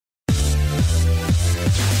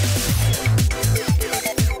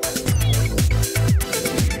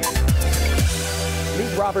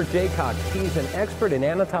Meet Robert Jaycock. He's an expert in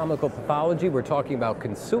anatomical pathology. We're talking about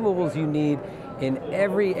consumables you need in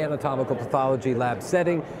every anatomical pathology lab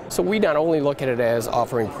setting. So we not only look at it as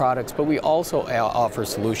offering products, but we also offer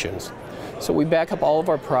solutions. So we back up all of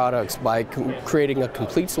our products by creating a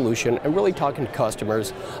complete solution and really talking to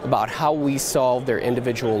customers about how we solve their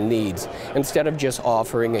individual needs instead of just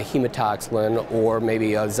offering a hematoxylin or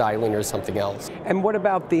maybe a xylene or something else. And what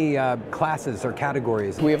about the classes or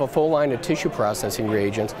categories? We have a full line of tissue processing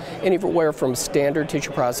reagents, anywhere from standard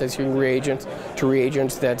tissue processing reagents to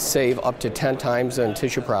reagents that save up to 10 times in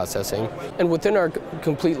tissue processing. And within our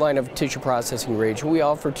complete line of tissue processing reagents, we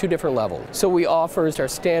offer two different levels. So we offer our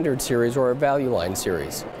standard series or our value line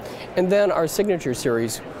series. And then our signature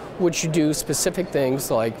series, which do specific things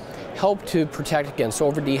like help to protect against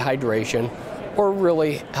over dehydration or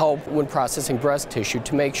really help when processing breast tissue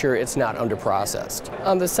to make sure it's not under-processed.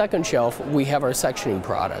 On the second shelf, we have our sectioning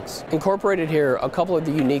products. Incorporated here, a couple of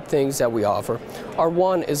the unique things that we offer are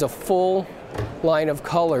one is a full line of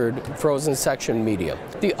colored frozen section media.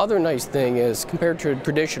 The other nice thing is, compared to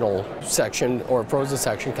traditional section or frozen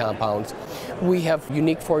section compounds, we have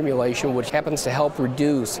unique formulation which happens to help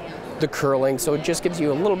reduce the curling, so it just gives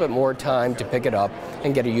you a little bit more time to pick it up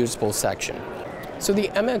and get a usable section. So the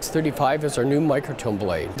MX35 is our new microtome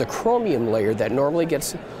blade. The chromium layer that normally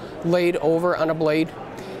gets laid over on a blade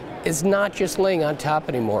is not just laying on top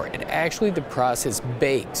anymore. It actually, the process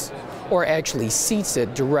bakes or actually seats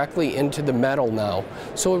it directly into the metal now,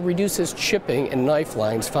 so it reduces chipping and knife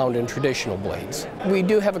lines found in traditional blades. We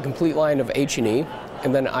do have a complete line of H&E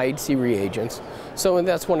and then IHC reagents. So and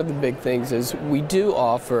that's one of the big things is we do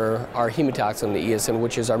offer our hematoxylin, the ESN,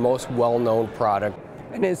 which is our most well-known product.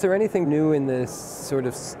 And is there anything new in this sort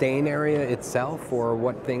of stain area itself, or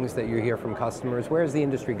what things that you hear from customers? Where is the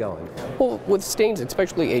industry going? Well, with stains,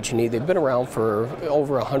 especially H&E, they've been around for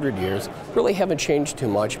over 100 years, really haven't changed too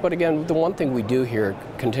much. But again, the one thing we do hear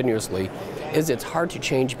continuously is it's hard to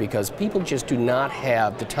change because people just do not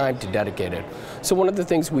have the time to dedicate it. So one of the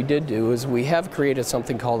things we did do is we have created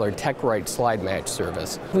something called our TechRite Slide Match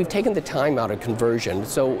service. We've taken the time out of conversion,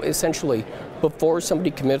 so essentially before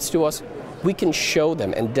somebody commits to us, we can show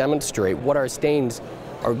them and demonstrate what our stains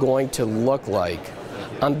are going to look like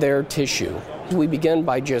on their tissue. We begin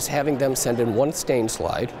by just having them send in one stain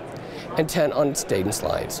slide and 10 unstained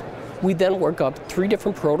slides. We then work up 3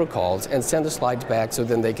 different protocols and send the slides back so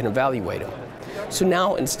then they can evaluate them. So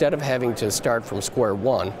now, instead of having to start from square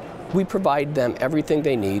one, we provide them everything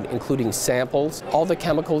they need, including samples, all the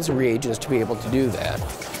chemicals and reagents to be able to do that.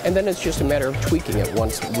 And then it's just a matter of tweaking it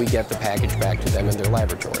once we get the package back to them in their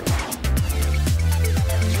laboratory.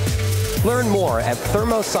 Learn more at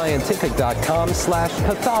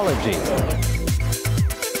thermoscientific.com/pathology.